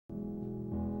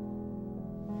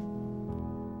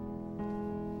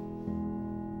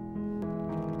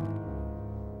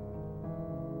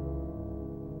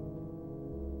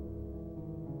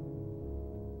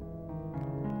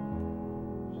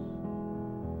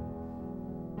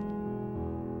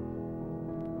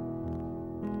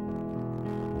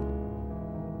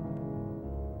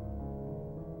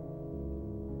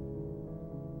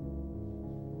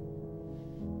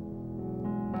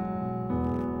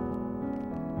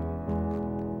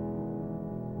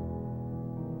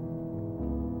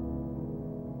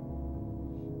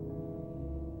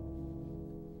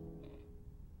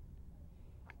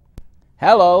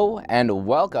Hello and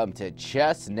welcome to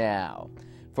Chess Now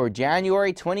for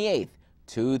January 28th,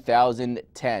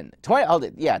 2010.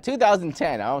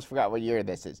 2010. I almost forgot what year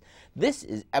this is. This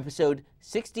is episode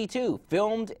 62,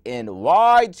 filmed in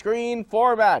widescreen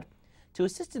format. To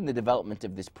assist in the development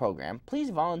of this program,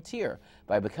 please volunteer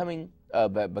by becoming a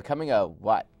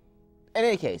what? In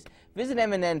any case, visit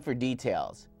MNN for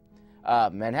details.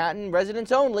 Manhattan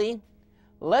residents only.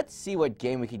 Let's see what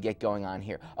game we could get going on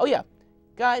here. Oh yeah,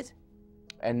 guys.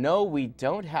 And no, we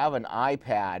don't have an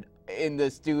iPad in the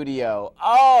studio.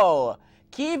 Oh,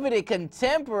 keeping it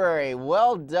contemporary.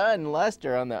 Well done,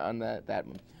 Lester, on that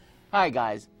one. Hi,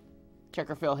 guys.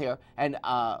 Checker Phil here. And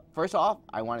first off,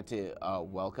 I wanted to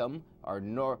welcome our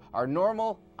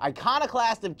normal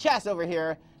iconoclast of chess over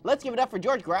here. Let's give it up for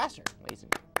George Grasser, ladies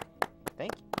and gentlemen.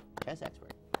 Thank you. Chess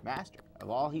expert, master of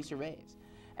all he surveys.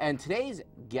 And today's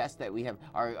guest that we have,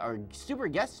 our super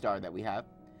guest star that we have,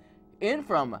 in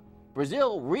from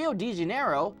Brazil, Rio de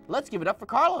Janeiro, let's give it up for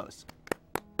Carlos.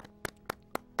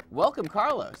 Welcome,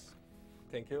 Carlos.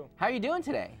 Thank you. How are you doing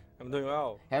today? I'm doing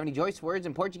well. Have any choice words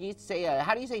in Portuguese to say,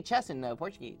 how do you say chess in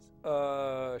Portuguese?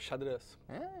 Xadrez.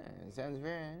 Yeah, it sounds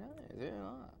very nice. Very nice.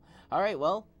 All right,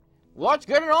 well, let's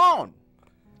get it on.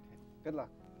 Good luck.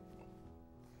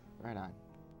 Right on.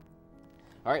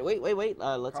 All right, wait. Let's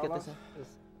Carlos get this in. is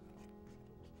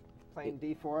playing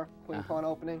d4, queen pawn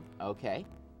opening. Okay.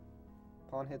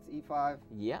 Pawn hits e5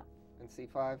 Yeah. and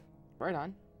c5. Right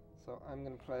on. So I'm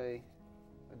going to play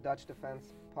a Dutch defense,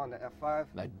 pawn to f5.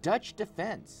 The Dutch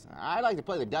defense. I like to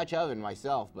play the Dutch oven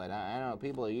myself, but I don't know,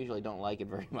 people usually don't like it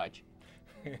very much.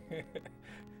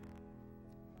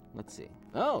 Let's see.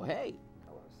 Oh, hey.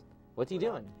 Carlos. What's he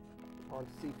doing? Pawn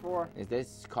to c4. Is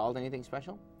this called anything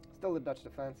special? Still the Dutch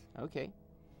defense. Okay.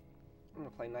 I'm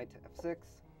going to play knight to f6.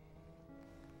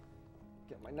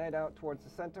 Get my knight out towards the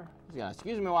center. Yeah,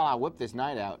 excuse me while I whip this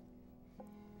knight out.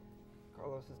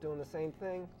 Carlos is doing the same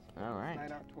thing. All right.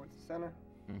 Knight out towards the center.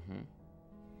 Mm-hmm.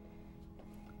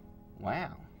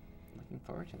 Wow. Looking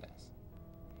forward to this.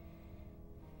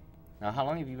 Now, how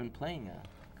long have you been playing?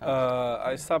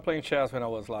 I started playing chess when I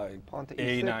was like Pawn to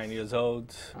 8, e6. 9 years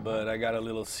old, but I got a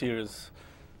little serious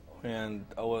when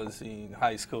I was in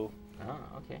high school. Oh,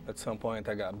 okay. At some point,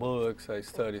 I got books. I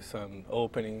studied some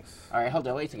openings. All right, hold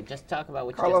on, wait a second. Just talk about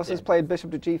what Carlos you has just did. played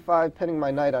bishop to g5, pinning my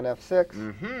knight on f6.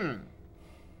 Mm-hmm.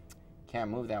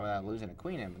 Can't move that without losing a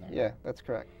queen in there. Yeah, that's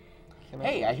correct.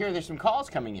 Hey, I hear there's some calls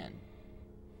coming in.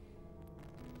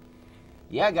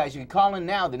 Yeah, guys, you can call in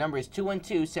now. The number is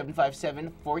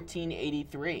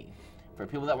 212-757-1483 for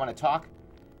people that want to talk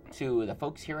to the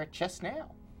folks here at Chess Now.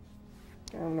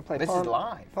 I'm going to play This pawn, is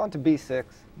live. pawn to b6.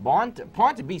 Pawn to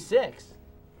b6.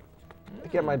 I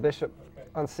get my bishop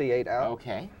on c8 out.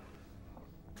 Okay.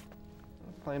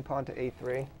 Playing pawn to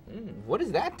a3. What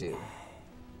does that do?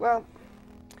 Well,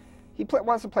 he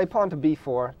wants to play pawn to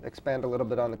b4, expand a little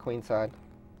bit on the queen side.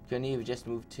 Couldn't you have just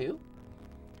moved 2?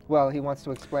 Well, he wants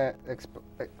to expand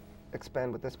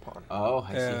with this pawn. Oh,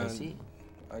 I And see.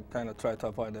 I kind of tried to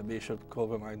avoid the bishop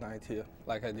cover my knight here,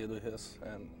 like I did with his.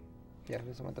 And Yeah, he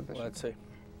doesn't want the bishop. let's see.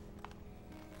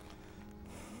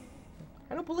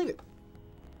 I don't believe it.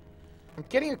 I'm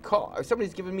getting a call.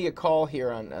 Somebody's giving me a call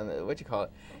here on what you call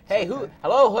it. Hey,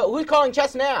 hello, who's calling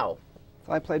Chess Now?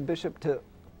 So I played bishop to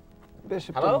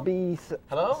Hello? b7.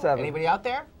 Hello? Anybody out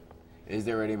there? Is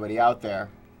there anybody out there?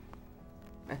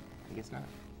 I guess not.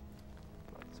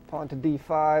 It's pawn to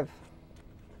d5.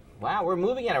 Wow, we're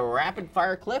moving at a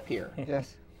rapid-fire clip here.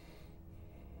 Yes.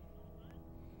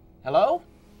 Hello?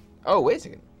 Oh, wait a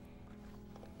second.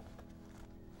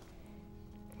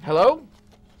 Hello?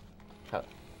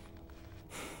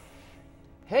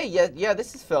 Hey, yeah,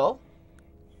 this is Phil.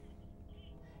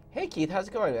 Hey, Keith, how's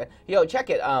it going, man? Yo, check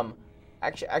it.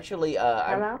 Actually,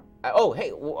 Hello? oh,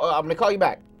 hey, I'm gonna call you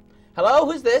back. Hello,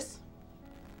 who's this?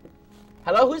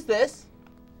 Hello, who's this?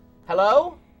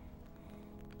 Hello?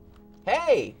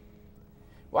 Hey,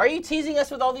 why are you teasing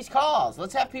us with all these calls?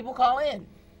 Let's have people call in.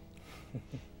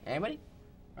 Anybody?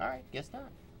 All right, guess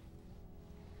not.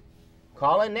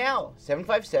 Call in now,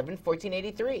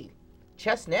 757-1483.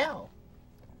 Chess Now.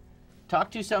 Talk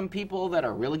to some people that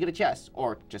are really good at chess,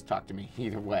 or just talk to me,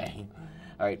 either way.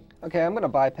 All right. Okay, I'm going to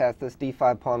bypass this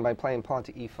d5 pawn by playing pawn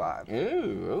to e5.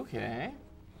 Ooh, okay.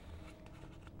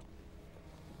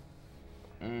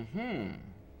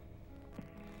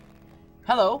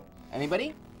 Hello,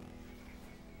 anybody?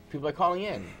 People are calling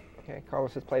in. Okay,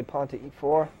 Carlos has played pawn to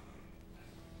e4.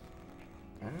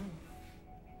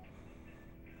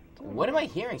 What am I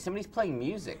hearing? Somebody's playing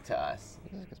music to us.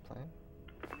 Music is playing.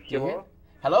 Do you hear?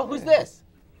 Hello, who's this?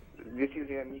 This is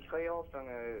Mikhail from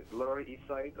Lower East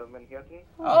Side of Manhattan.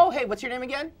 Oh, hey, what's your name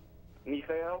again?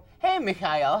 Mikhail? Hey,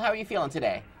 Mikhail. How are you feeling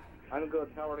today? I'm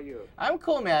good. How are you? I'm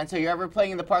cool, man. So you're ever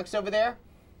playing in the parks over there?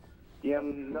 Yeah,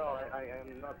 no, I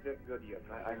am not that good yet.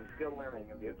 I'm still learning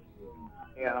a bit.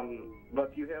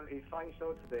 But you have a fine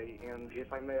show today, and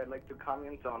if I may, I'd like to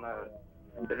comment on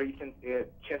the recent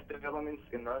chess developments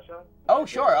in Russia. Oh,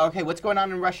 sure. Okay, what's going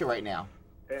on in Russia right now?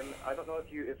 And I don't know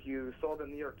if you saw the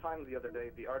New York Times the other day,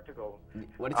 the article.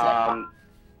 What is that?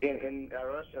 In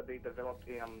Russia, they developed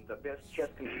the best chess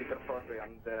computer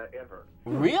program ever.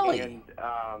 Really? And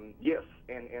yes,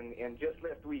 and just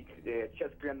last week, the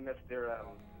chess grandmaster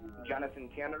Jonathan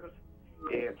Tanners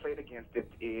played against it.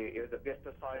 It was the best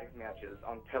of 5 matches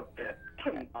on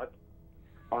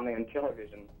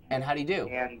television. And how'd he do?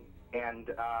 And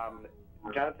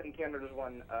Jonathan Tanners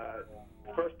won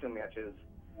first 2 matches.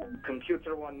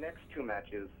 Computer won next 2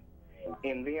 matches.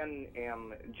 And then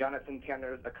Jonathan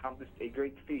Tanners accomplished a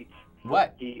great feat.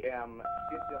 What? He did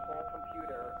the whole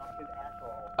computer on his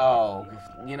asshole. Oh,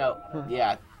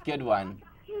 yeah, good one.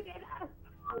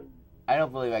 I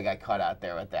don't believe I got caught out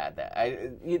there with that.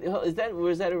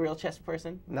 Was that a real chess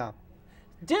person? No.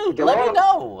 Dude, let me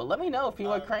know. Let me know if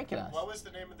people are cranking us. What was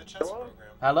the name of the chess program?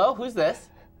 Hello, who's this?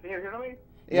 Can you hear me?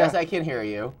 Yes, I can hear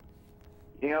you.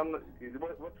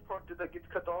 What part did that get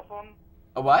cut off on?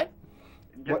 A what?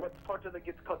 What part did that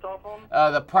get cut off on?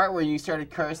 The part where you started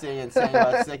cursing and saying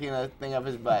about sticking the thing up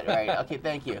his butt. Right. Okay,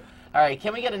 thank you. All right,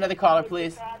 can we get another caller,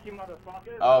 please? You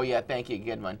motherfucker. Oh, yeah, thank you.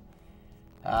 Good one.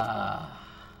 I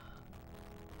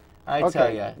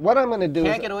tell you. What I'm gonna do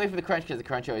Can't is get away from the crunch because the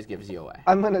crunch always gives you away.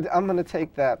 I'm gonna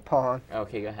take that pawn.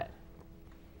 Okay, go ahead.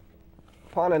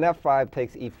 Pawn and f5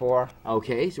 takes e4.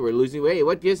 Okay, so we're losing. Wait,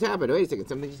 what just happened? Wait a second,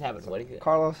 something just happened. What did you...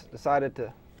 Carlos decided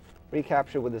to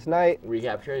recapture with his knight.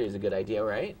 Recapture is a good idea,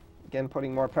 right? Again,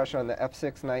 putting more pressure on the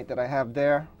f6 knight that I have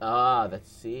there. Ah, I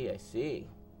see.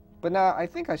 But now I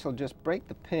think I shall just break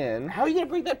the pin. How are you going to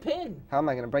break that pin? How am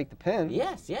I going to break the pin?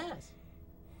 Yes.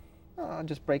 I'll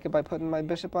just break it by putting my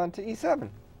bishop onto e7.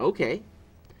 Okay.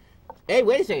 Hey,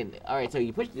 wait a second. All right, so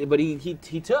you pushed it, but he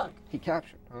took. He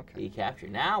captured. Okay. He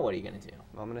captured. Now what are you going to do?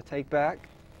 I'm going to take back.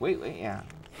 Wait, yeah.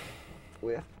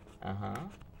 With. Uh-huh.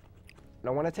 I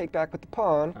don't want to take back with the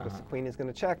pawn because the queen is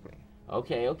going to check me.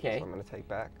 Okay. So I'm going to take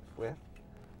back with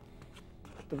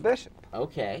the bishop.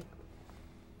 Okay.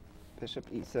 Bishop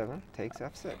e7 takes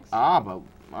f6. Ah, but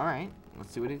all right.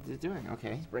 Let's see what he's doing.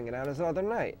 Okay. He's bringing out his other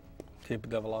knight. Keep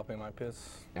developing my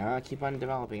piece. Keep on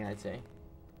developing, I'd say.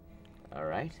 All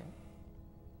right.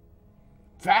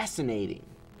 Fascinating.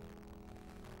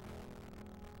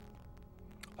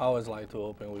 I always like to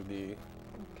open with the...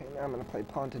 Okay, now I'm going to play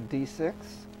pawn to d6.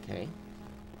 Okay.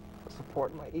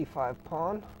 Support my e5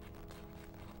 pawn.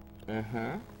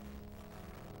 Uh-huh.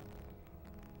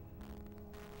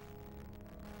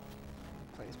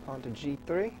 Plays pawn to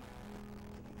g3.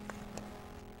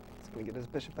 He's going to get his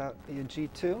bishop out via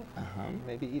g2. Uh-huh.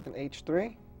 Maybe even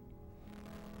h3.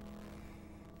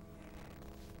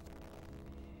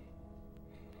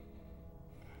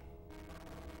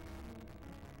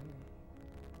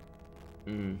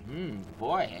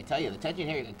 Boy, I tell you, the tension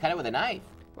here, you can cut it with a knife.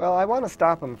 Well, I want to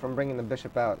stop him from bringing the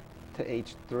bishop out to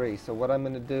h3. So what I'm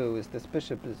going to do is this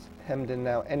bishop is hemmed in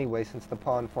now anyway since the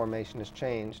pawn formation has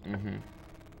changed. Mm-hmm.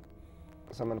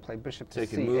 So I'm going to play bishop So to you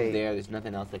can c8. move there. There's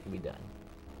nothing else that can be done.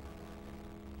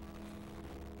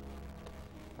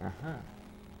 Uh-huh. I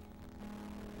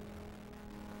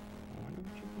wonder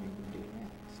what you're going to do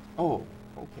next. Oh,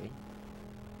 okay.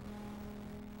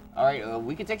 All right,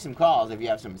 we can take some calls if you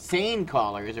have some sane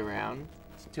callers around.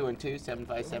 It's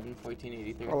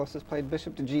 212-757-1483. Carlos has played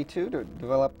bishop to g2 to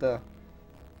develop the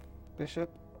bishop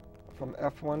from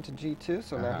f1 to g2.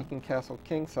 So now he can castle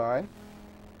kingside.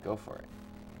 Go for it.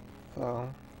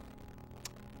 So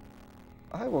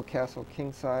I will castle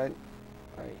kingside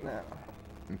right now.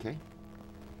 Okay.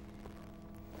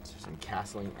 So some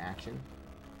castling action.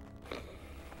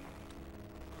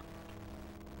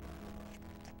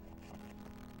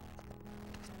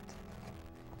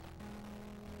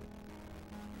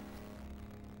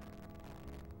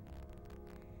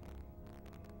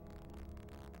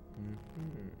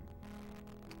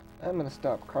 I'm going to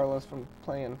stop Carlos from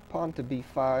playing pawn to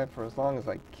b5 for as long as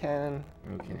I can.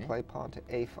 Okay. And play pawn to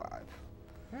a5.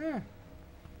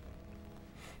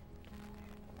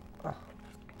 Let's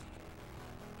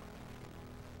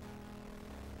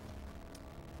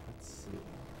see.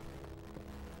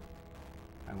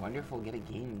 I wonder if we'll get a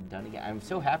game done again. I'm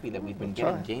so happy that we've been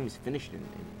getting try. games finished in.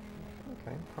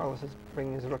 Okay, Carlos is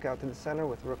bringing his rook out to the center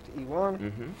with rook to e1.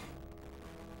 Mm-hmm.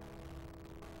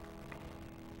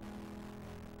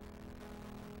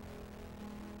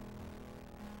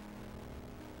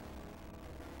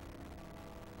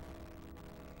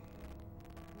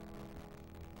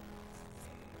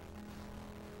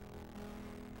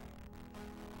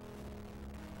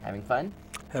 Having fun?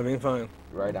 Having fun.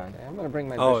 Right on. Okay, I'm going to bring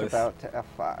my Always. bishop out to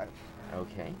f5.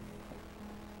 Okay.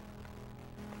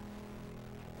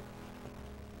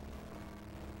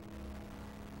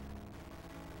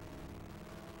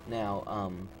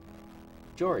 Now,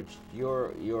 George,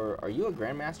 are you a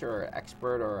grandmaster or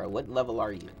expert, or what level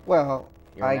are you? Well,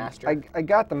 You're a master? I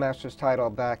got the master's title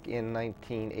back in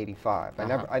 1985.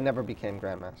 Uh-huh. I never became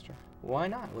grandmaster. Why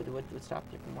not? What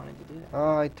stopped you from wanting to do that?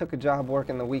 I took a job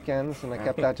working the weekends, and I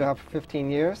kept that job for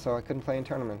 15 years, so I couldn't play in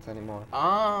tournaments anymore.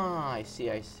 Ah, I see.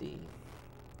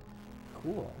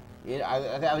 Cool. Yeah,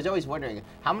 I was always wondering,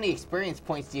 how many experience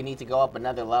points do you need to go up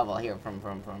another level here from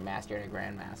master to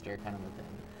grandmaster, kind of a thing?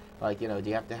 Like, do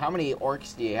you have to, how many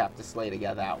orcs do you have to slay to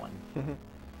get that one? Let's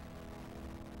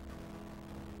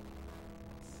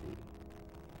see.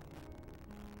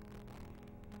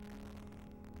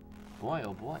 Boy,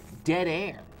 oh boy. Dead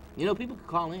air. People could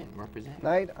call in, represent.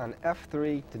 Knight on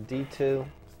f3 to d2. Coming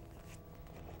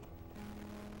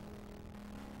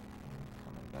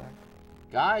back.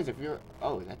 Guys, if you're,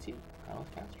 oh, that's you. Carlos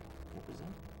Castro, represent.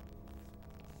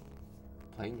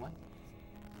 Playing white.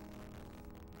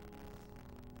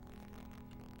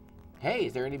 Hey,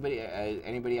 is there anybody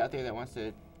out there that wants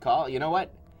to call? You know what?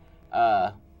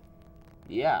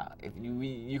 Yeah, if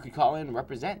you could call in and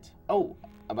represent. Oh,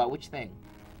 about which thing?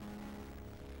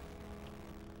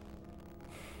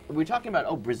 We're talking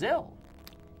about Brazil.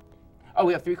 Oh,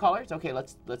 we have 3 callers. Okay,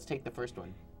 let's take the first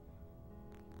one.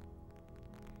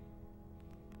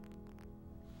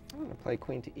 I'm going to play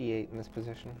queen to e8 in this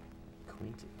position.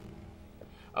 Queen to E.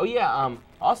 Oh yeah.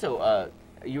 Also,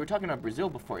 you were talking about Brazil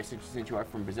before, since you are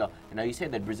from Brazil, and now you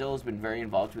said that Brazil has been very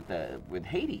involved with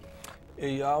Haiti.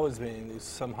 It always been.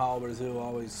 Somehow Brazil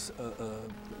always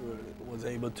was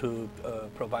able to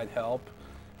provide help.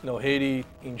 Haiti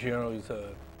in general is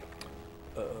a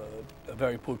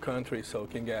very poor country, so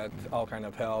can get all kind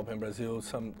of help. And Brazil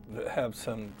have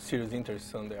some serious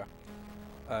interests on there.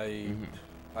 I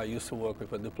used to work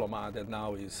with a diplomat that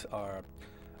now is our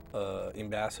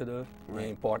ambassador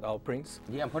in Port-au-Prince.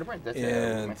 Yeah, Port-au-Prince. That's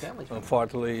where my And family's from.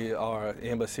 unfortunately, our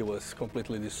embassy was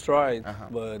completely destroyed, Uh-huh.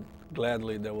 but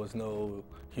gladly there was no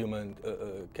human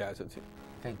casualty.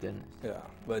 Thank goodness. Yeah,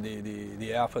 but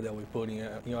the effort that we put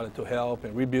in order to help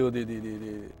and rebuild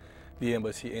the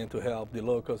embassy and to help the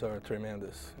locals are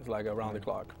tremendous. It's like around the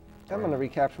clock. I'm going to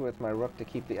recapture with my rook to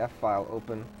keep the f file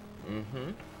open.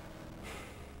 Mm-hmm.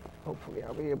 Hopefully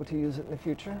I'll be able to use it in the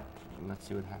future. Let's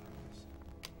see what happens.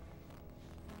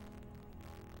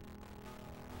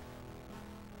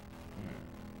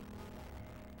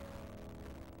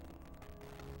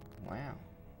 Wow.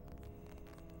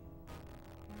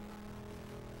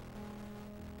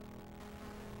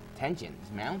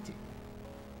 Tensions mounting.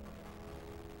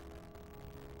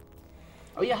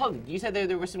 Oh yeah, hold on. You said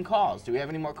there were some calls. Do we have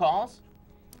any more calls?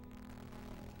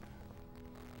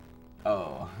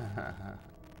 Oh.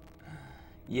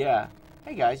 Yeah.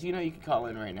 Hey guys, you can call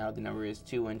in right now. The number is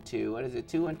 212. What is it?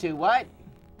 212 what?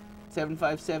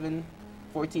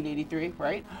 757-1483,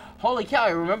 right? Holy cow, I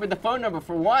remembered the phone number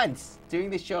for once. Doing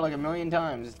this show like a million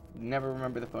times. Never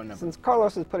remember the phone number. Since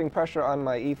Carlos is putting pressure on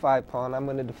my e5 pawn, I'm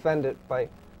going to defend it by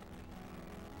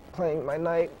playing my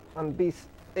knight on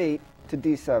b8 to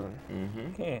d7.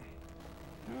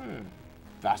 Mm-hmm.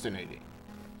 Fascinating.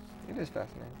 It is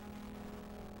fascinating.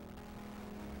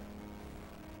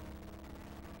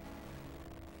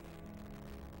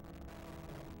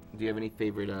 Do you have any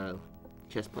favorite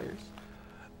chess players?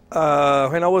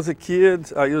 When I was a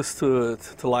kid, I used to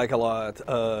like a lot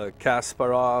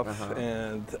Kasparov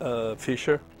and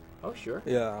Fischer. Oh, sure.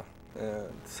 Yeah, and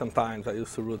sometimes I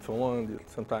used to root for one,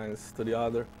 sometimes to the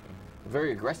other.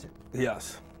 Very aggressive.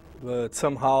 Yes, but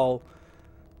somehow,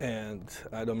 and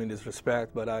I don't mean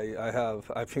disrespect, but I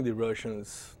think the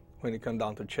Russians, when it comes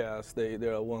down to chess,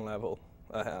 they're one level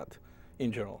ahead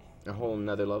in general. A whole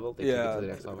nother level? They take it to the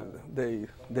next level?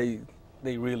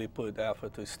 They really put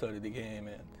effort to study the game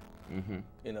and,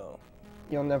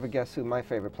 You'll never guess who my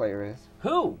favorite player is.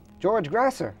 Who? George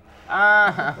Grasser.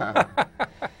 Ah.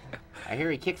 I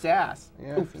hear he kicks ass.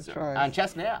 Yes, he tries. On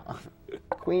Chess Now.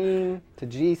 Queen to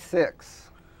g6.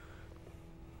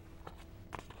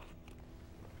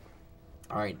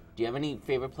 All right. Do you have any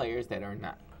favorite players that are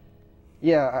not?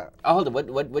 Yeah, Oh, hold on.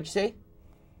 What'd you say?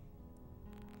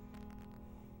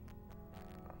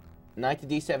 Knight to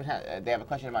d7. They have a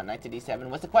question about knight to d7.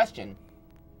 What's the question?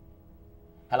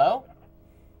 Hello?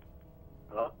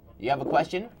 Hello? You have a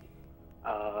question?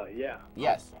 Yeah.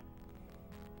 Yes.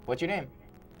 What's your name?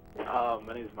 My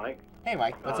name is Mike. Hey,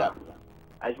 Mike. What's up?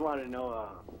 I just wanted to know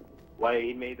why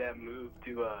he made that move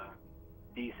to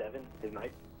D7, his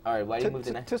knight. All right. Why do you move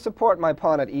the knight? to support my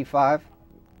pawn at e5.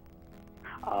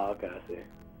 Oh, okay, I see.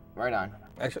 Right on.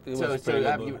 Actually, it So, was pretty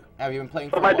have good. you been playing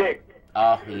For for my a while? dick.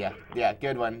 Oh yeah,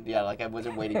 good one. Yeah, like I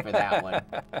wasn't waiting for that one.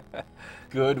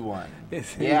 Good one.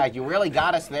 Yeah, you really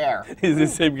got us there. He's the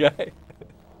same guy.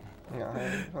 No,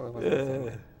 I probably wasn't the same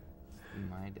way.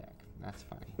 My deck. That's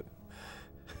funny.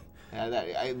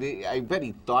 Yeah, I bet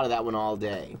he thought of that one all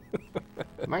day.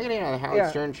 Am I going to get on the Howard Yeah.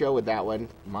 Stern show with that one?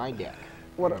 My deck.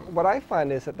 What I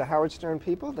find is that the Howard Stern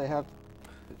people,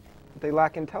 they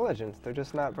lack intelligence. They're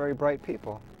just not very bright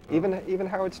people. Even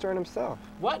Howard Stern himself.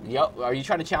 What? Yo, are you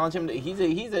trying to challenge him? He's a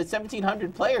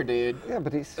 1700 player, dude. Yeah,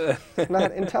 but he's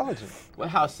not intelligent. Well,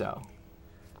 how so?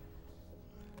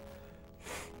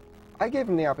 I gave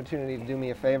him the opportunity to do me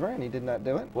a favor, and he did not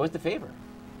do it. What was the favor?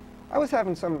 I was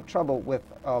having some trouble with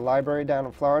a library down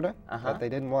in Florida, Uh-huh. but they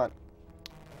didn't want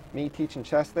me teaching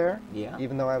chess there, Yeah.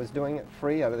 even though I was doing it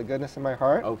free out of the goodness of my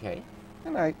heart. Okay.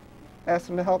 And I asked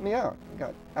him to help me out.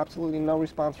 Got absolutely no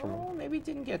response from him. Well, maybe it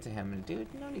didn't get to him. And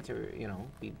dude, no need to,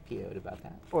 be PO'd about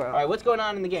that. Well, All right, what's going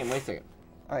on in the game? Wait a second.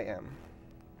 I am.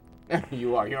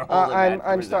 You are. You're holding that.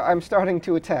 I'm starting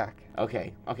to attack.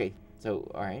 Okay.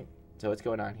 So, all right. So what's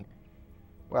going on here?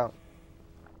 Well,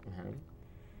 Mhm.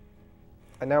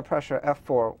 I now pressure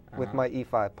f4 with Uh-huh. my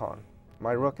e5 pawn.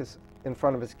 My rook is in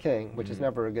front of his king, which is Mhm.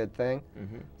 never a good thing.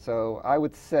 Mhm. So I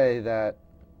would say that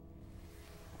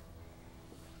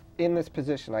in this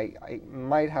position, I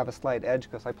might have a slight edge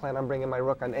because I plan on bringing my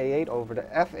rook on a8 over to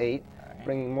f8, All right.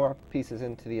 bringing more pieces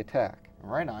into the attack.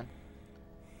 Right on.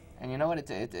 And you know what?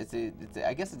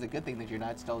 I guess it's a good thing that you're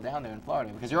not still down there in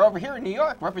Florida because you're over here in New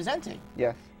York representing.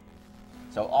 Yes.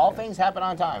 So all things happen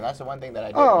on time. That's the one thing that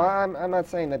I do. Oh, I'm not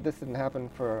saying that this didn't happen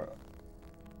for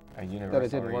A universal that it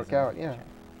didn't work reason. out. Yeah.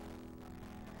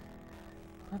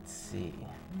 Let's see.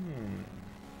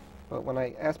 But when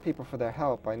I ask people for their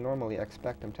help, I normally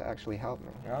expect them to actually help me.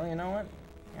 Well, you know what?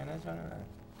 Yeah, that's one of the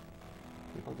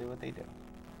people do what they do.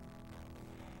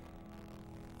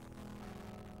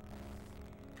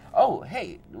 Oh,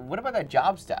 hey, what about that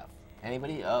job stuff?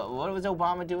 Anybody? What was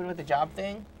Obama doing with the job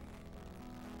thing?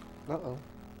 Uh-oh.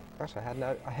 Gosh, I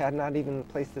had not even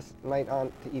placed this knight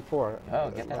on to e4. Oh,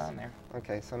 get that on there.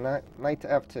 Okay, so knight to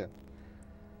f2.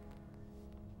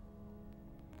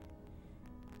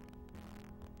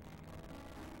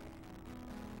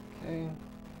 Okay.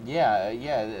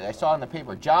 Yeah, I saw in the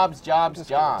paper. Jobs, jobs, Just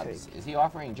gonna jobs. Is he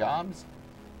offering jobs?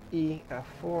 E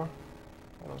f4.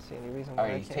 I don't see any reason why Are I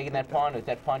you can't taking take that pawn? Is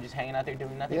that pawn just hanging out there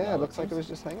doing nothing? Yeah, No, it looks like it seems- was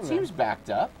just hanging Seems there. backed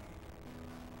up.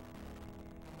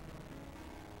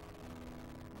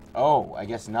 Oh, I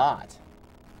guess not.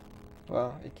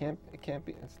 Well, it can't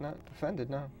be. It's not defended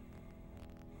now.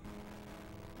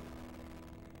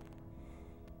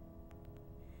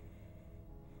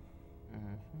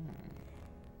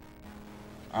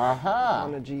 Uh-huh.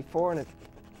 On a g4 and it's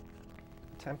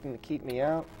attempting to keep me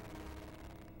out.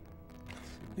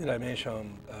 Did I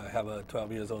mention I have a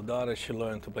 12-year-old daughter? She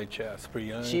learned to play chess pretty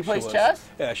young. She plays chess?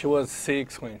 Yeah, she was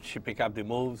 6 when she picked up the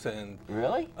moves, and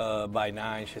Really? by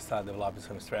 9 she started developing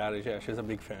some strategy. Yeah, she's a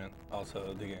big fan also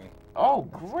of the game. Oh,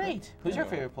 great. Who's your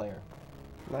Yeah. favorite player?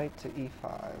 Knight to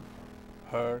e5.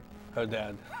 Her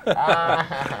dad.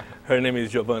 Ah. Her name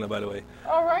is Giovanna, by the way.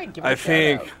 All right. Give me I a shout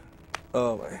think. out.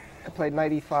 Oh my. I played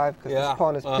knight e5 because Yeah, this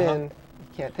pawn is uh-huh. pinned.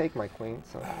 You can't take my queen,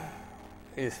 so.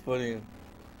 He's putting.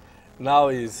 Now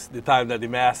is the time that the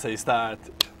master start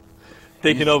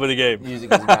taking over the game. Using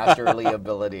his masterly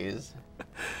abilities.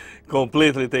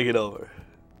 Completely taking over.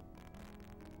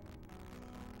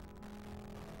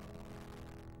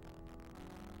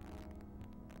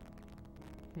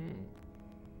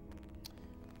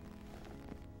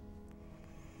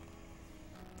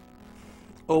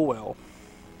 Oh well.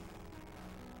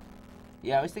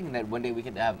 Yeah, I was thinking that one day we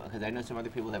could have, because I know some other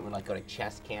people that would like go to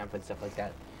chess camp and stuff like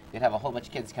that. They'd have a whole bunch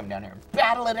of kids come down here and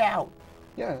battle it out.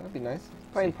 Yeah, that'd be nice.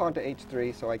 Playing pawn to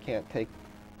h3, so I can't take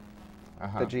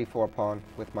Uh-huh. the g4 pawn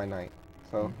with my knight.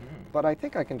 So, Mm-hmm. but I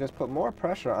think I can just put more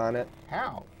pressure on it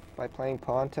How? by playing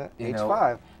pawn to You know,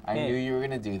 h5. I knew you were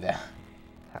going to do that.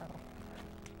 How?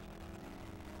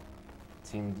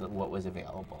 Seemed what was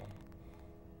available.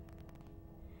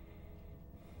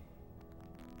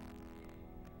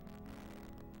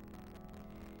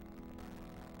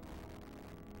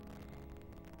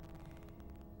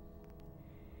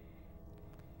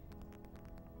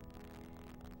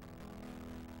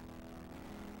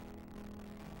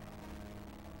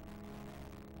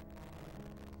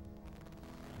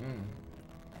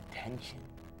 Attention.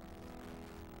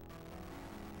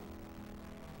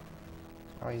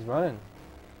 Oh, he's running.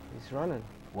 He's running.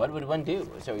 What would one do?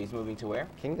 So he's moving to where?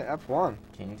 King to f1.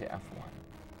 King to f1.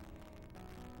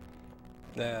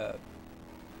 Yeah.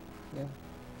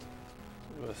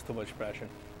 It was too much pressure.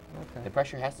 Okay. The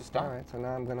pressure has to stop. All right, so now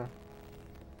I'm gonna.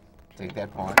 Take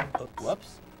that pawn. Oops.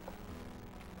 Whoops.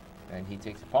 And he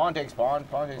takes pawn, takes pawn,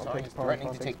 pawn takes Pawn pawn. takes He's pawn, threatening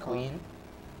pawn to takes take pawn. queen.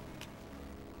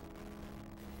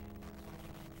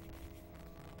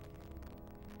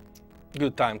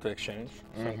 Good time to exchange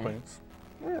some Mhm. queens.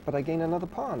 Yeah, but I gain another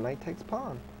pawn. Knight takes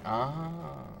pawn. Ah.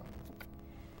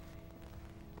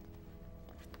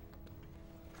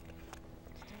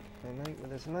 A knight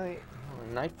with his knight. Oh,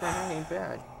 knight for knight ain't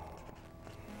bad.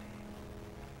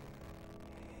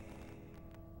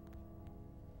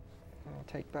 I'll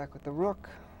take back with the rook.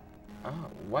 Oh,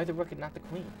 why the rook and not the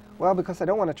queen? Well, because I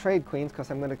don't want to trade queens, because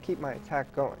I'm going to keep my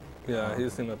attack going. Yeah,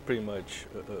 he's in a pretty much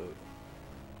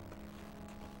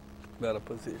better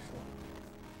position.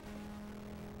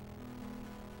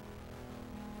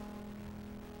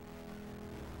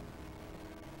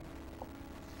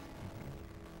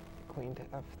 Queen to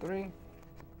f3.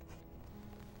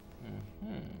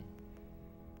 Mm-hmm.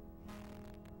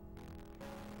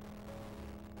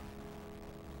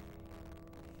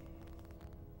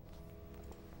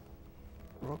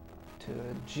 Rook to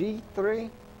g3.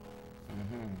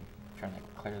 Mm-hmm. Trying to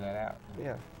clear that out.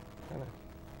 Yeah. Kinda.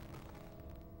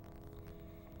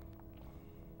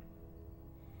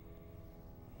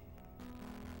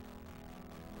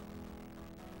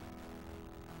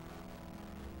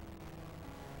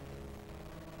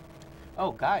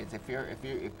 Oh, guys,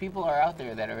 if people are out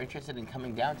there that are interested in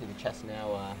coming down to the Chess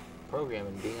Now program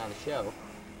and being on the show,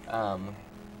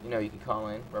 you know, you can call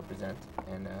in, represent,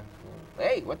 and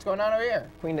hey, what's going on over here?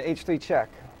 Queen to h3 check.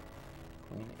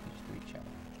 Queen h3 check.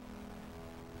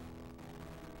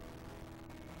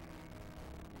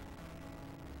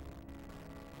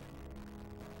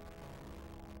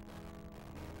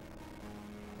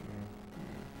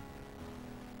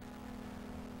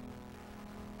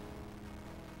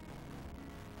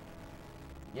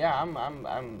 Yeah,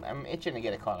 I'm itching to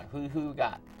get a caller. Who you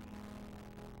got?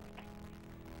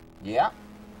 Yeah.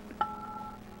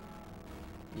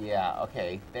 Yeah.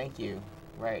 Okay. Thank you.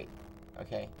 Right.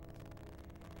 Okay.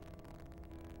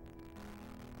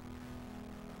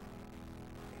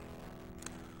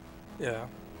 Yeah,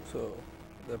 so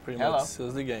that pretty Hello. much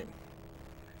seals the game.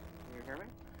 Can you hear me?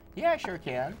 Yeah, I sure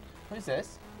can. Who's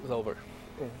this? It's over.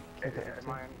 Okay.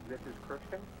 This is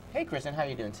Christian. Hey, Kristen. How are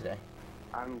you doing today?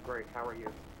 I'm great. How are you?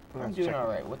 I'm Let's doing check. all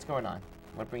right. What's going on?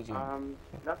 What brings you?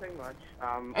 Nothing much.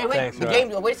 Hey, wait. Thanks, The Rod.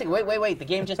 game. Wait a second. Wait. The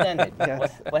game just ended.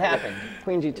 Yes. What happened?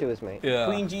 Queen g2 is mate. Yeah.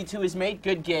 Queen G2 is mate.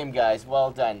 Good game, guys. Well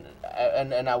done.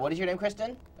 And what is your name,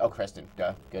 Kristen? Oh, Kristen.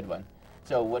 Duh. Good one.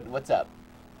 So what's up?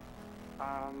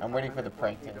 I'm waiting for the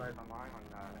prank You to- guys online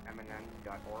on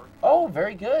mnn.org. Oh,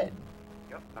 very good.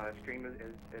 Yep. Stream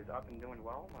is up and doing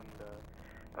well. And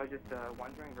I was just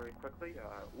wondering very quickly,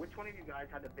 which one of you guys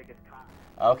had the biggest cock?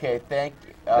 Okay, thank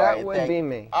you. All That right, would be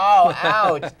me. Oh,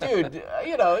 ouch, dude.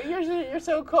 You know, you're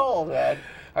so cold, man.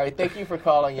 All right, thank you for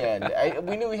calling in.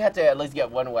 We knew we had to at least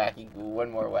get one more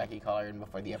wacky caller in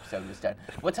before the episode was done.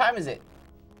 What time is it?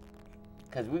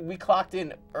 Because we clocked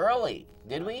in early,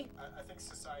 did we? I think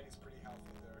society's pretty healthy.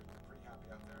 They're pretty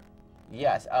happy out there.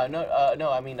 Yes.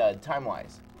 No. I mean,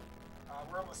 time-wise.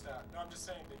 We're almost out. No, I'm just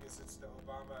saying because it's the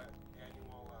Obama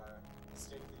annual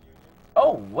State of the Union.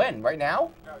 Oh, when? Right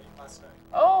now? No, last night.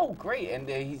 Oh, great. And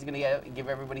he's gonna give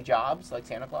everybody jobs like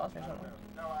Santa Claus or I don't something.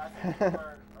 know. No, I think people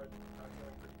are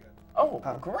feeling pretty good.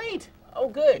 Oh, great. Oh,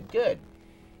 good.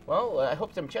 Well, I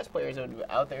hope some chess players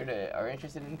out there are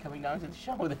interested in coming down to the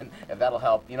show then, if that'll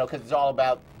help, you know, because it's all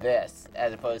about this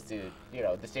as opposed to, you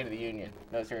know, the State of the Union.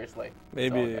 No, seriously. It's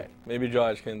all Maybe good. maybe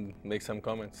George can make some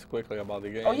comments quickly about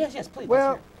the game. Oh, yes, please.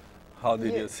 Well, How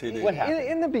did Yeah, you see the What happened?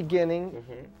 in the beginning,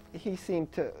 Mm-hmm. he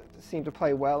seemed to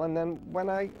play well, and then when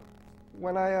I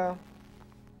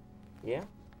Yeah?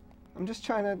 I'm just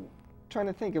trying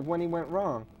to think of when he went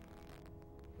wrong.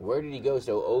 Where did he go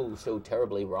so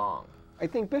terribly wrong? I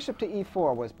think bishop to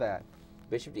e4 was bad.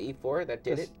 Bishop to e4, that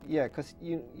did it? Yeah, because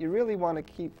you really want to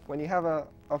keep, when you have a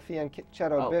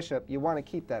fianchetto Oh. bishop, you want to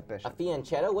keep that A bishop.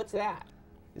 fianchetto? What's that?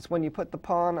 It's when you put the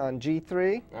pawn on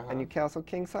g3 Uh-huh. and you castle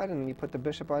kingside, and then you put the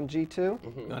bishop on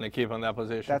g2. Gonna keep on that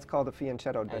position. That's called a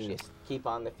fianchetto And you bishop. keep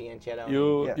on the fianchetto?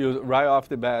 Yeah. You right off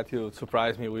the bat, you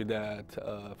surprised me with that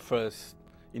first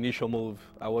initial move.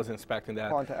 I wasn't expecting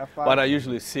that. Pawn to f5. What I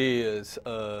usually see is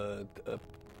a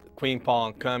queen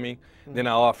pawn coming, then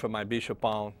I offer my bishop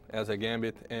pawn as a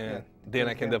gambit, and Yeah, then I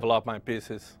queen's can gambit. develop my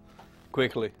pieces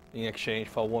quickly in exchange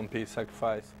for one piece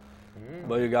sacrifice.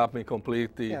 But you got me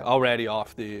completely Yeah. already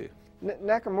off the.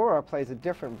 Nakamura plays a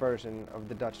different version of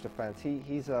the Dutch defense.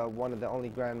 He's one of the only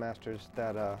grandmasters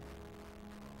that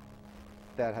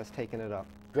has taken it up.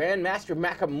 Grandmaster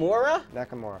Nakamura?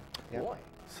 Nakamura. Yeah. Boy.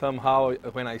 somehow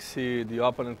when I see the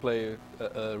opponent player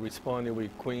responding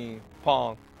with queen,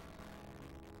 pawn,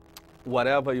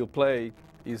 whatever you play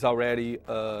is already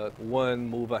one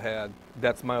move ahead.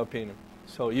 That's my opinion.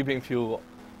 So even if you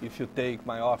take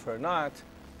my offer or not,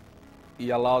 it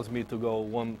allows me to go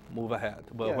one move ahead.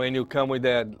 But Yeah. when you come with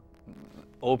that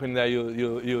opening that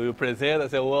you present, I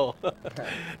say, well,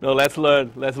 no, let's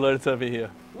learn something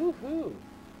here. Woohoo!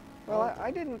 Well,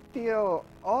 I didn't feel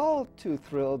all too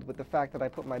thrilled with the fact that I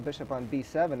put my bishop on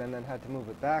b7 and then had to move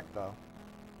it back, though.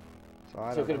 So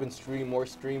I So don't it could have know. been more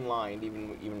streamlined,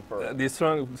 even further. The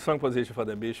strong position for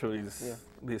the bishop is Yeah.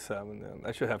 b7. And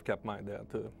I should have kept mine there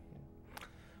too.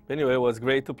 But anyway, it was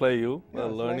great to play you. Yeah, A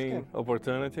it's a nice learning game.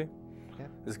 opportunity. Yeah.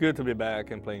 It's good to be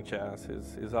back and playing chess.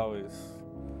 It's always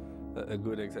a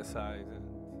good exercise.